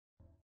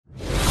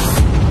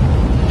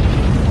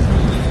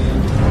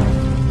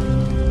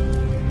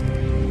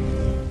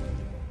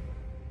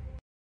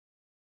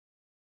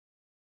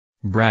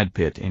Brad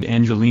Pitt and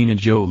Angelina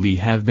Jolie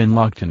have been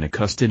locked in a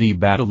custody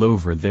battle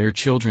over their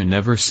children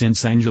ever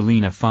since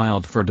Angelina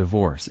filed for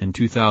divorce in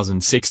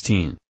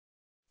 2016.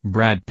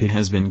 Brad Pitt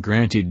has been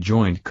granted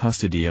joint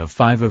custody of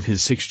 5 of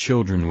his 6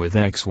 children with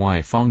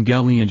ex-wife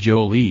Angelina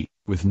Jolie,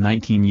 with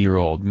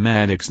 19-year-old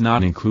Maddox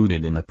not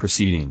included in the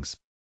proceedings.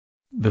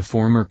 The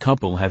former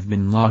couple have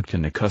been locked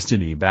in a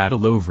custody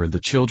battle over the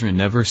children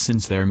ever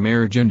since their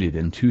marriage ended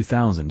in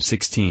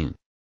 2016.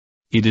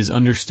 It is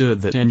understood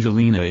that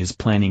Angelina is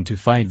planning to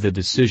fight the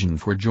decision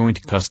for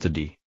joint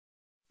custody.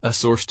 A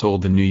source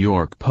told the New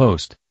York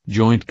Post,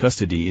 "Joint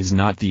custody is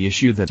not the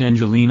issue that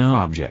Angelina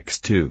objects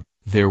to.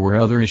 There were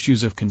other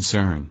issues of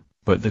concern,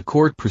 but the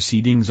court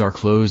proceedings are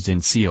closed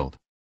and sealed."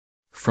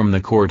 From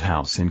the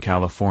courthouse in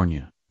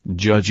California,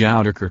 Judge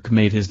Ouderkirk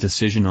made his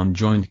decision on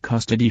joint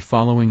custody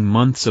following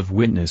months of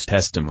witness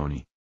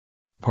testimony.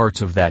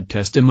 Parts of that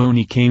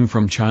testimony came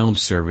from child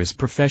service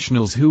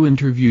professionals who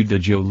interviewed the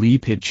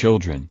Jolie-Pitt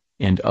children,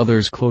 and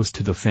others close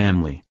to the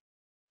family.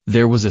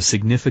 There was a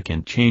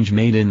significant change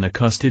made in the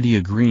custody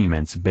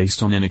agreements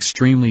based on an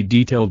extremely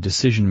detailed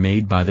decision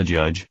made by the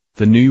judge,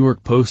 the New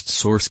York Post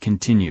source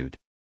continued.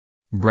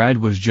 Brad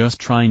was just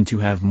trying to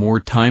have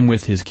more time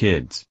with his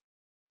kids.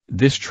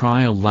 This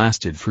trial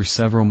lasted for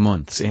several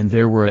months and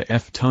there were a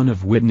ton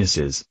of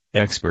witnesses,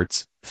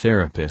 experts,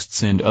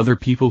 therapists and other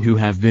people who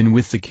have been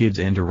with the kids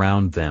and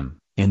around them,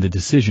 and the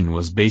decision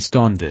was based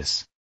on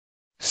this.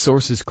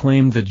 Sources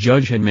claimed the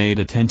judge had made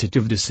a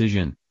tentative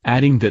decision,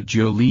 adding that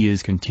Jolie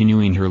is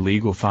continuing her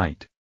legal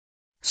fight.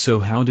 So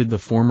how did the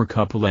former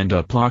couple end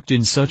up locked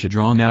in such a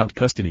drawn-out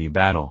custody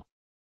battle?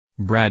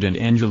 Brad and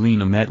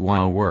Angelina met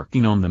while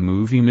working on the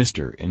movie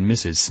Mr. and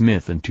Mrs.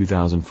 Smith in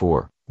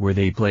 2004, where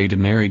they played a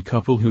married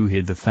couple who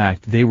hid the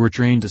fact they were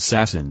trained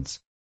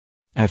assassins.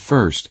 At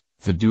first,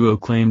 the duo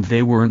claimed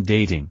they weren't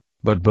dating,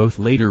 but both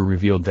later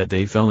revealed that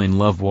they fell in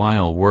love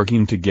while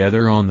working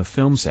together on the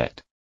film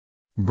set.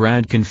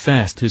 Brad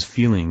confessed his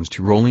feelings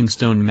to Rolling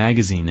Stone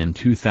magazine in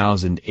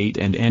 2008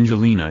 and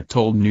Angelina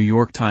told New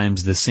York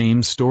Times the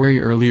same story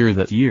earlier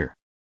that year.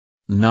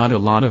 "Not a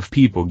lot of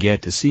people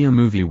get to see a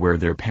movie where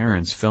their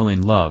parents fell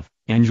in love,"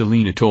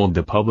 Angelina told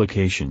the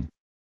publication.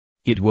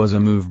 It was a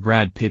move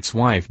Brad Pitt's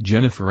wife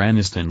Jennifer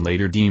Aniston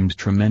later deemed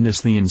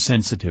tremendously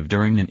insensitive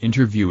during an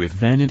interview with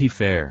Vanity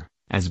Fair,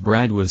 as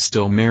Brad was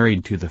still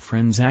married to the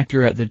Friends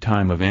actor at the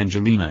time of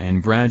Angelina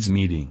and Brad's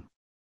meeting.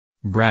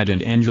 Brad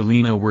and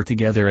Angelina were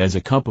together as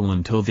a couple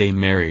until they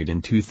married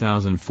in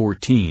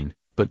 2014,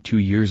 but 2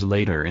 years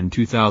later in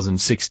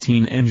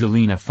 2016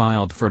 Angelina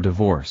filed for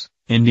divorce,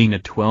 ending a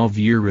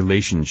 12-year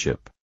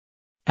relationship.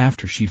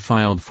 After she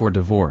filed for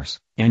divorce,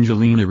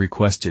 Angelina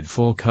requested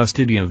full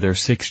custody of their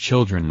 6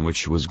 children,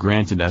 which was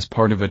granted as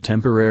part of a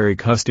temporary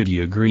custody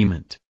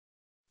agreement.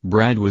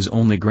 Brad was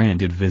only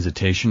granted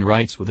visitation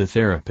rights with a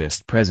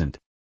therapist present.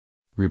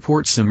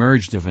 Reports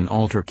emerged of an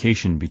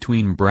altercation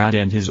between Brad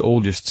and his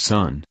oldest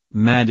son,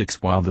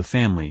 Maddox, while the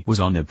family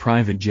was on a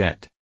private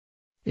jet.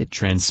 It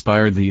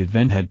transpired the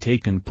event had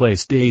taken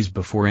place days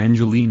before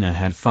Angelina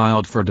had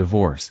filed for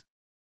divorce.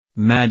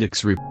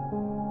 Maddox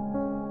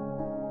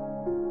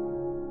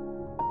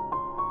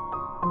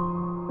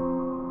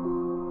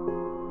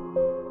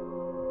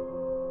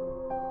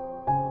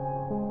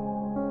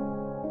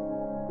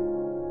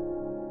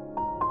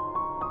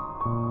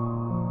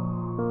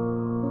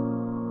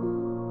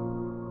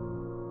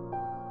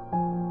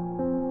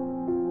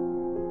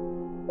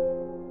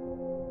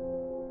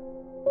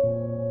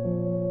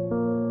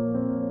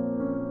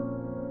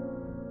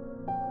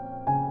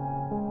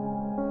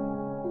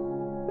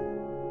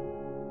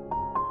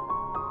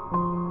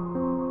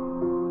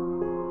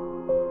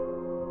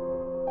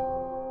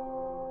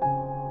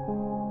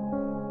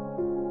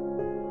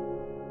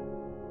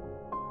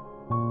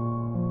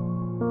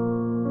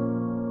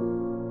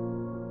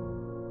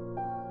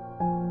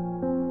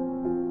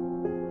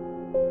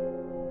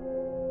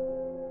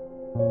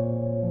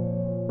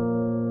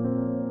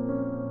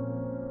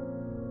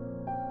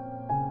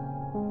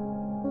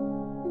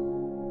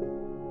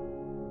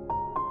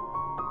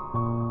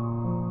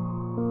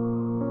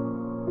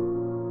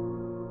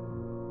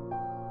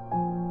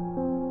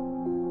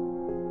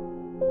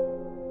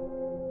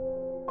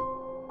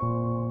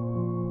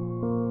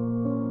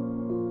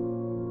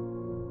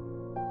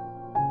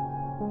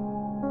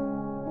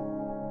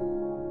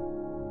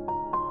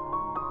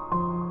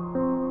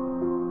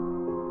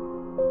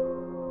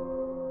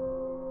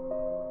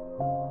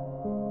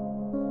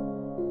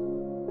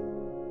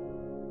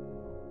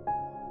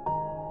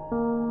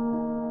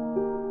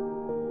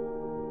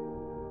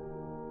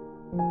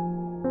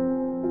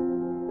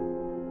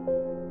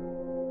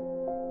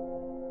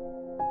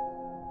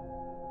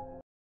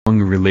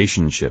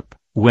relationship,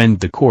 went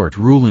the court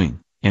ruling,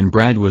 and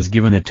Brad was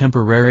given a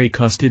temporary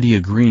custody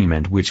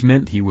agreement which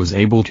meant he was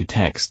able to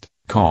text,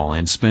 call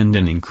and spend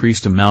an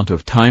increased amount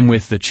of time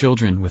with the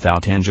children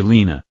without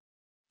Angelina.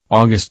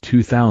 August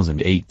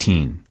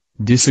 2018,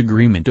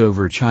 disagreement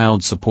over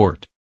child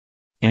support.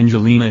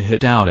 Angelina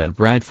hit out at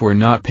Brad for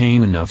not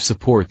paying enough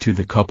support to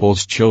the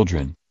couple's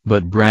children,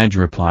 but Brad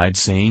replied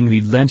saying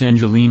he'd lent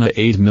Angelina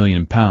 £8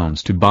 million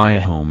to buy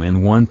a home and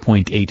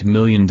 $1.8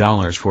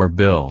 million for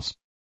bills.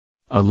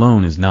 A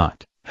loan is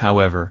not,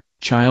 however,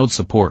 child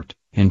support,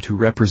 and to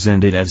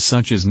represent it as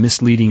such is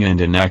misleading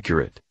and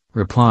inaccurate,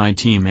 replied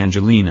Team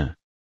Angelina.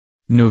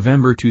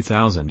 November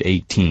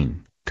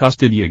 2018,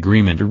 custody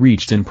agreement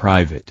reached in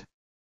private.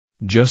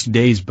 Just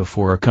days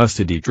before a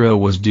custody trial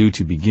was due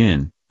to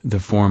begin, the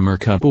former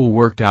couple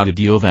worked out a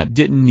deal that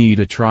didn't need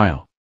a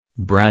trial.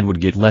 Brad would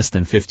get less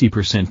than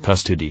 50%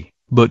 custody,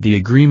 but the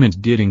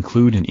agreement did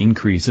include an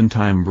increase in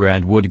time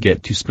Brad would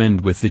get to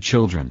spend with the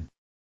children.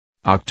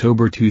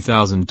 October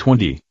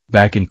 2020,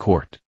 back in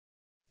court.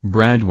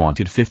 Brad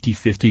wanted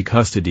 50-50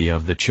 custody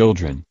of the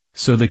children,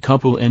 so the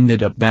couple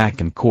ended up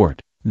back in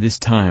court, this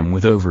time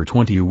with over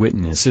 20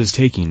 witnesses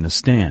taking the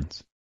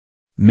stands.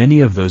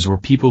 Many of those were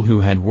people who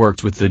had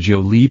worked with the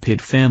Jolie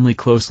Pitt family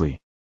closely.